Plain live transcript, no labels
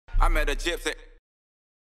met a gypsy.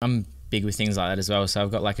 I'm big with things like that as well. So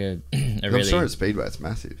I've got like a I'm really... sure at Speedway it's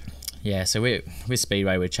massive. Yeah, so with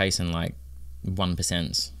Speedway, we're chasing like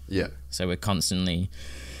 1%. Yeah. So we're constantly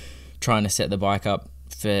trying to set the bike up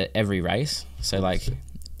for every race. So like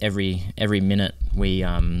every minute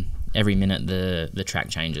the track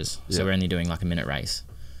changes. So we're only doing like a minute race.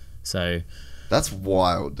 So that's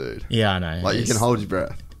wild, dude. Yeah, I know. Like you can hold your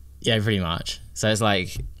breath. Yeah, pretty much. So it's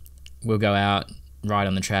like we'll go out, ride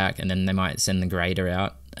on the track, and then they might send the grader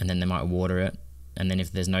out, and then they might water it. And then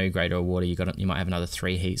if there's no grader or water, you might have another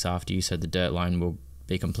 3 heats after you, so the dirt line will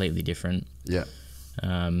be completely different. Yeah.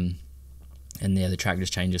 And yeah, the track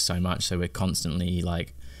just changes so much, so we're constantly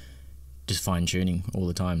like just fine tuning all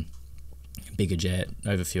the time. Bigger jet,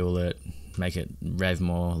 overfuel it, make it rev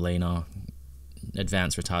more, leaner,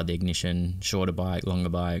 advance retard the ignition, shorter bike, longer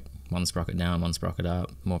bike, one sprocket down, one sprocket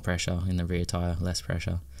up, more pressure in the rear tyre, less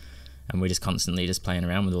pressure. And we're just constantly just playing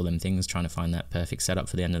around with all them things, trying to find that perfect setup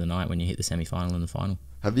for the end of the night when you hit the semi-final and the final.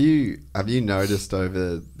 Have you noticed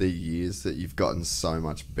over the years that you've gotten so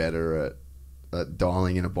much better at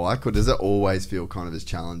dialing in a bike, or does it always feel kind of as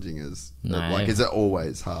challenging as like is it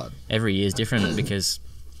always hard? Every year is different because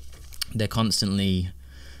they're constantly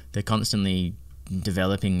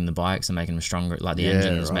developing the bikes and making them stronger, like the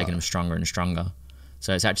engine is making them stronger and stronger.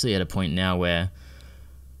 So it's actually at a point now where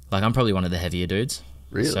like I'm probably one of the heavier dudes.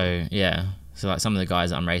 Really? So yeah. So like some of the guys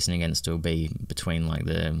that I'm racing against will be between like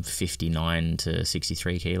the 59 to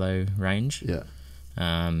 63 kilo range. Yeah.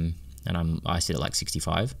 And I sit at like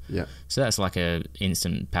 65. Yeah. So that's like a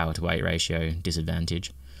instant power to weight ratio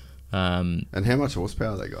disadvantage. And how much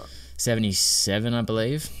horsepower they got? 77, I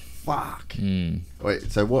believe. Fuck.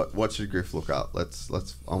 Wait, so what should Griff look up? Let's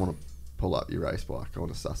I want to pull up your race bike. I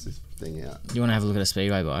want to suss this thing out. You want to have a look at a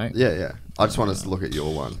Speedway bike? Yeah. I just want us to look at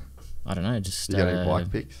your one. I don't know, just... You got any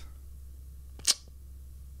bike pics?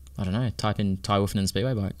 I don't know, type in Tai Woffinden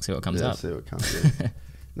Speedway bike, see what comes up. See what comes in.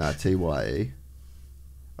 No, TYE.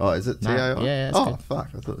 Oh, is it TAI? Yeah, that's oh, good. Fuck,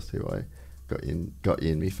 I thought it was TYE. Got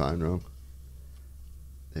you in me phone wrong.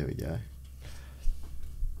 There we go.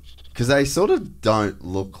 Because they sort of don't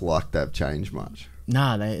look like they've changed much.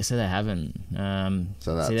 Nah, they haven't.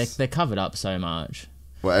 So that's... they're covered up so much.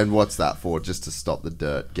 Well, and what's that for? Just to stop the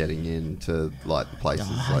dirt getting into like the places,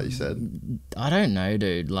 like you said. I don't know,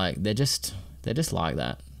 dude. Like they're just like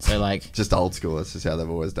that. So like just old school. That's just how they've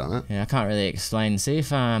always done it. Yeah, I can't really explain. See if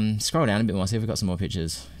scroll down a bit more. See if we've got some more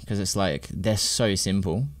pictures, because it's like they're so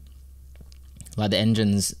simple. Like the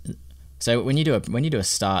engines. So when you do a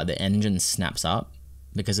start, the engine snaps up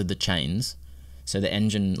because of the chains. So the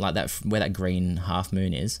engine, like that, where that green half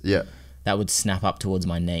moon is. Yeah. That would snap up towards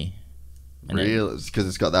my knee. Really? Because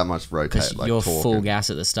it's got that much rotate. Because like you're full gas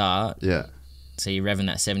at the start. Yeah. So you're revving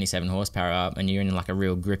that 77 horsepower up, and you're in like a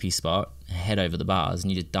real grippy spot, head over the bars,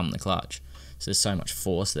 and you just dump the clutch. So there's so much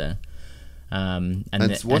force there.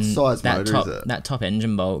 What size motor is it? That top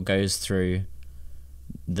engine bolt goes through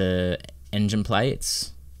the engine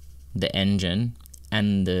plates, the engine,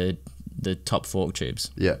 and the top fork tubes.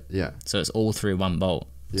 Yeah, yeah. So it's all through one bolt.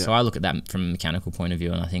 Yeah. So I look at that from a mechanical point of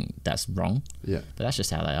view, and I think that's wrong. Yeah. But that's just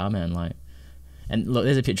how they are, man. Like, and look,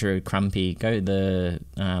 there's a picture of Crumpy. Go the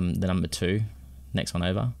number 2, next one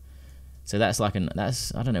over. So that's like I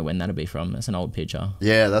don't know when that'll be from. That's an old picture.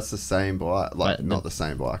 Yeah, that's the same bike. Like not the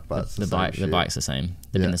same bike, but it's the same the bike's the same.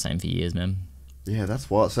 They've been the same for years, man. Yeah, that's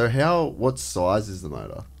wild. So what size is the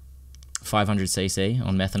motor? 500cc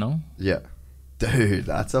on methanol. Yeah. Dude,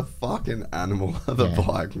 that's a fucking animal of a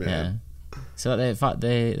bike, man. Yeah. So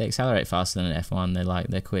they accelerate faster than an F1.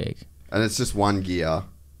 They're quick. And it's just one gear.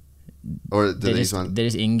 Or they're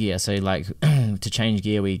just in gear. So like to change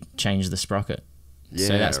gear, we change the sprocket. Yeah,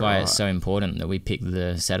 so that's why it's so important that we pick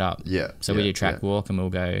the setup. Yeah. So we do track walk, and we'll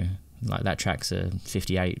go like that track's a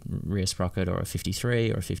 58 rear sprocket or a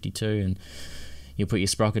 53 or a 52, and you'll put your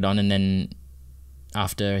sprocket on, and then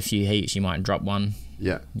after a few heats you might drop one.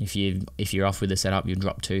 Yeah. If you're off with the setup, you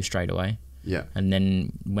drop 2 straight away. Yeah. And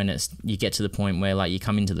then when you get to the point where like you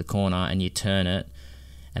come into the corner and you turn it,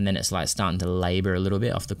 and then it's like starting to labour a little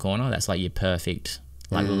bit off the corner. That's like your perfect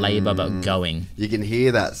like labour but going. You can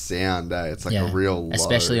hear that sound, eh? It's like a real low.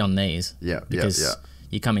 Especially on these. Yeah, because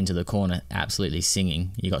you come into the corner absolutely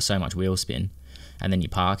singing. You got so much wheel spin, and then you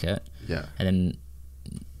park it. Yeah. And then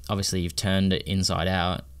obviously you've turned it inside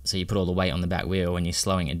out, so you put all the weight on the back wheel and you're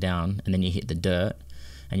slowing it down, and then you hit the dirt,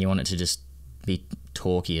 and you want it to just be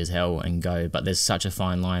torquey as hell and go, but there's such a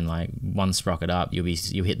fine line. Like one sprocket up, you'll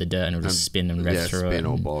hit the dirt and it'll just spin and rev through it. Spin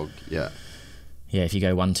or bog. Yeah. Yeah, if you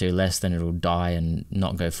go 1-2 less, then it'll die and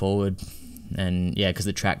not go forward. And yeah, because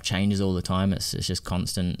the track changes all the time. It's just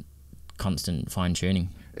constant fine tuning.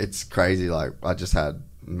 It's crazy. Like I just had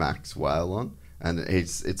Max Whale on, and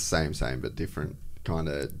it's same but different kind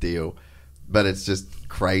of deal. But it's just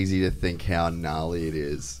crazy to think how gnarly it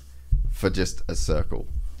is for just a circle.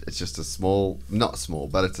 It's just a small, not small,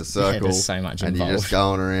 but it's a circle. Yeah, there's so much and involved. you're just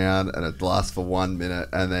going around, and it lasts for 1 minute.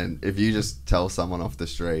 And then if you just tell someone off the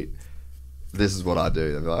street, this is what I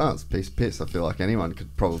do, they'll be like, oh, it's a piece of piss. I feel like anyone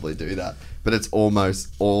could probably do that. But it's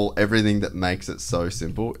almost everything that makes it so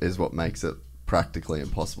simple is what makes it practically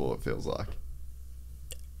impossible, it feels like.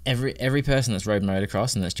 Every person that's rode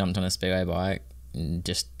motocross and that's jumped on a speedway bike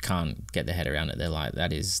just can't get their head around it. They're like,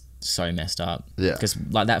 that is so messed up. Yeah. Because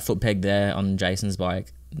like that foot peg there on Jason's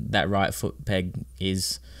bike, that right foot peg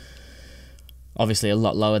is obviously a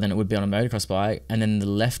lot lower than it would be on a motocross bike. And then the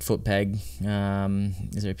left foot peg,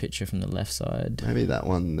 is there a picture from the left side? Maybe that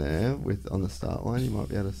one there on the start line, you might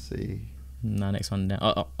be able to see. No, next one down.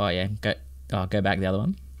 Oh yeah. Go back the other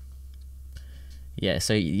one. Yeah,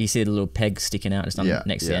 so you see the little peg sticking out just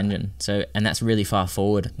next to the engine. So, and that's really far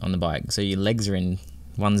forward on the bike. So your legs are in,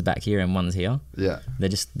 one's back here and one's here. Yeah. They're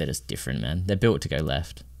just different, man. They're built to go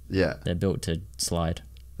left. Yeah. They're built to slide.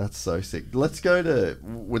 That's so sick. Let's go to,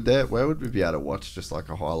 where would we be able to watch just like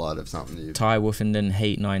a highlight of something you've Tai Woffinden,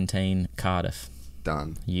 Heat 19, Cardiff.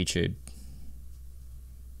 done? YouTube.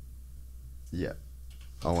 Yeah.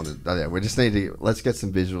 We just need to, let's get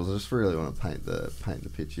some visuals. I just really want to paint the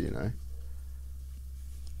picture, you know.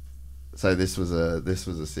 So this was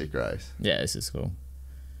a sick race. Yeah, this is cool.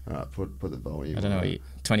 All right, put the volume. I don't know.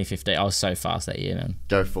 2015. I was so fast that year, man.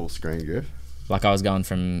 Go full screen, Griff. Like I was going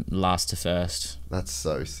from last to first. That's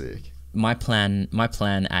so sick. My plan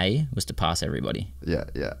A was to pass everybody. Yeah.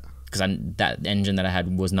 Because that engine that I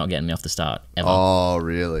had was not getting me off the start ever. Oh,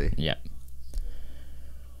 really? Yeah.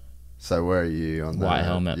 So where are you on the white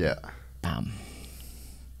helmet? Yeah. Bam.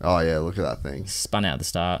 Oh yeah, look at that thing. Spun out the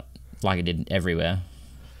start like it did everywhere.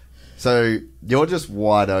 So you're just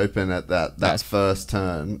wide open at that first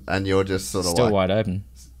turn, and you're just sort of still wide open,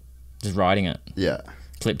 just riding it. Yeah.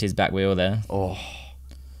 Clipped his back wheel there. Oh,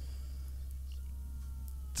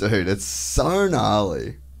 dude, it's so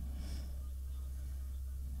gnarly.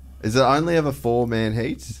 Is it only ever 4-man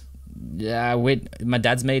heats? Yeah, my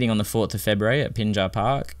dad's meeting on the 4th of February at Pinjar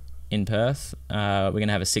Park in Perth. We're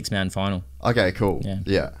gonna have a 6-man final. Okay, cool.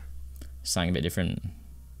 Yeah. Something a bit different.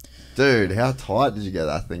 Dude, how tight did you get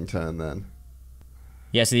that thing turned then?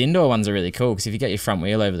 Yeah, so the indoor ones are really cool because if you get your front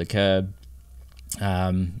wheel over the curb,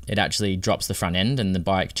 it actually drops the front end and the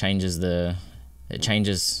bike changes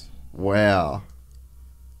Wow.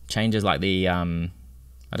 Changes like the I don't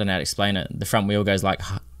know how to explain it. The front wheel goes like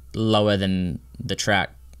lower than the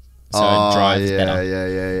track, so it drives better.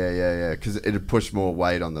 Yeah. Because it'd push more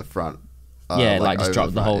weight on the front. Like just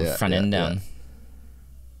drop the whole front end down. Yeah.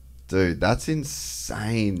 Dude, that's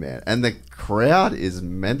insane, man. And the crowd is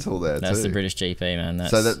mental there too. That's the British GP, man.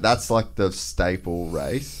 That's like the staple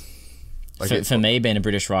race. Like for me, being a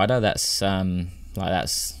British rider, that's one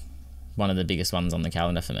of the biggest ones on the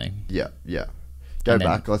calendar for me. Yeah. Go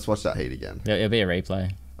back. Let's watch that heat again. There'll be a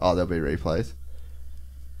replay. Oh, there'll be replays.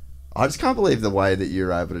 I just can't believe the way that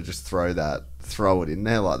you're able to just throw it in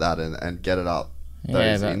there like that and get it up.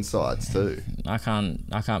 Those insides too. I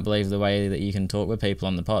can't believe the way that you can talk with people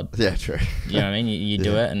on the pod. Yeah, true. You know what I mean? You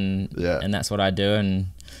do it, and that's what I do. And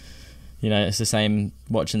you know, it's the same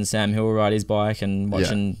watching Sam Hill ride his bike and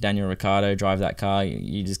watching Daniel Ricciardo drive that car.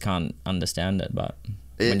 You just can't understand it, but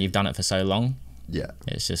when you've done it for so long,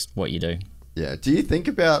 it's just what you do. Yeah. Do you think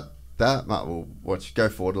about that, Matt? We'll go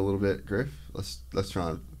forward a little bit, Griff. Let's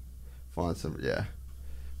try and find some. Yeah.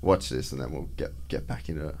 Watch this, and then we'll get back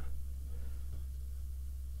into it.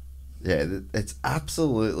 Yeah, it's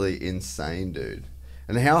absolutely insane, dude.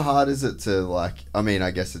 And how hard is it to, like, I mean, I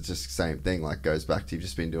guess it's just the same thing, like, goes back to you've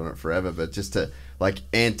just been doing it forever, but just to, like,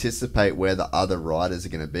 anticipate where the other riders are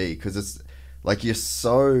going to be, because it's, like, you're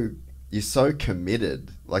so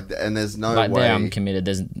committed, like, and there's no way. There I'm committed.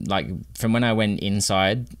 There's, like, from when I went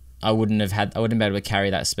inside, I wouldn't be able to carry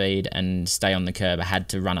that speed and stay on the curb. I had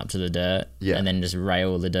to run up to the dirt and then just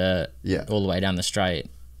rail the dirt all the way down the straight.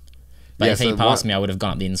 But if he passed me, I would have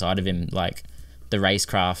gone up the inside of him, like the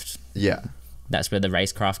racecraft. Yeah. That's where the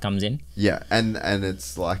racecraft comes in. Yeah, and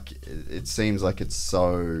it's like, it seems like it's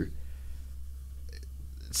so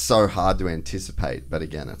hard to anticipate, but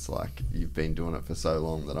again, it's like you've been doing it for so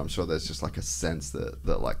long that I'm sure there's just like a sense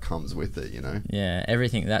that like comes with it, you know? Yeah,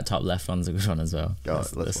 everything, that top left one's a good one as well.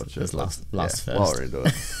 Let's watch it. Last first. While we're into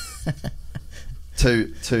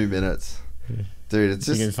it. 2 minutes. Dude, it's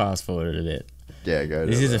just... You can fast forward it a bit. Yeah, go.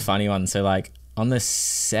 This is a funny one. So, like, on the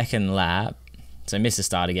second lap, so missed the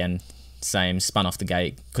start again, same, spun off the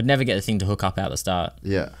gate, could never get the thing to hook up out the start.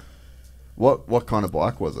 Yeah. What kind of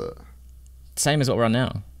bike was it? Same as what we're on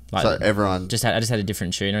now. Like, so everyone... I just had a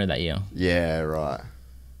different tuner that year. Yeah, right.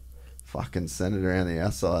 Fucking send it around the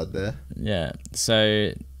outside there. Yeah.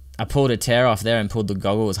 So I pulled a tear off there and pulled the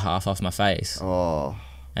goggles half off my face. Oh.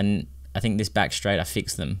 And I think this back straight, I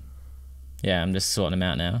fixed them. Yeah, I'm just sorting them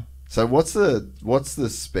out now. So what's the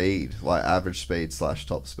speed, like average speed /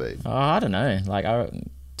 top speed? Oh, I don't know. Like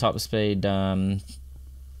top speed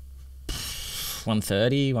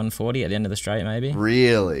 130, 140 at the end of the straight maybe.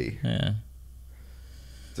 Really? Yeah.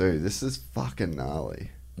 Dude, this is fucking gnarly.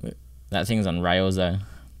 That thing's on rails though.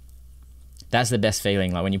 That's the best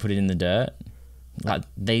feeling, like when you put it in the dirt. Like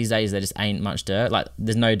these days there just ain't much dirt. Like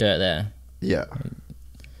there's no dirt there. Yeah.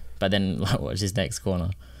 But then like watch this next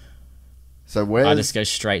corner. So where I just go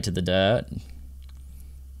straight to the dirt.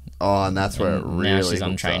 Oh, and that's where it really now she's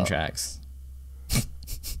on hooks train up. tracks.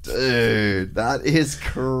 Dude, that is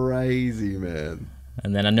crazy, man.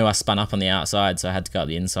 And then I knew I spun up on the outside, so I had to go up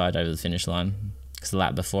the inside over the finish line. Because the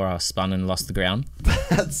lap before I spun and lost the ground.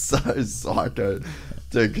 That's so psycho.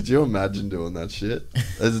 Dude, could you imagine doing that shit?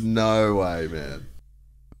 There's no way, man.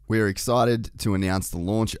 We're excited to announce the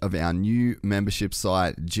launch of our new membership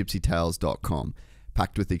site, GYPSYTales.com,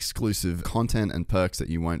 packed with exclusive content and perks that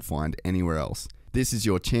you won't find anywhere else. This is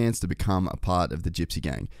your chance to become a part of the Gypsy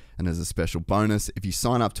Gang. And as a special bonus, if you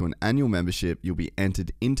sign up to an annual membership, you'll be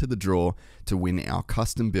entered into the draw to win our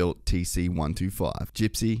custom-built TC125.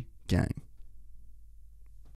 Gypsy Gang.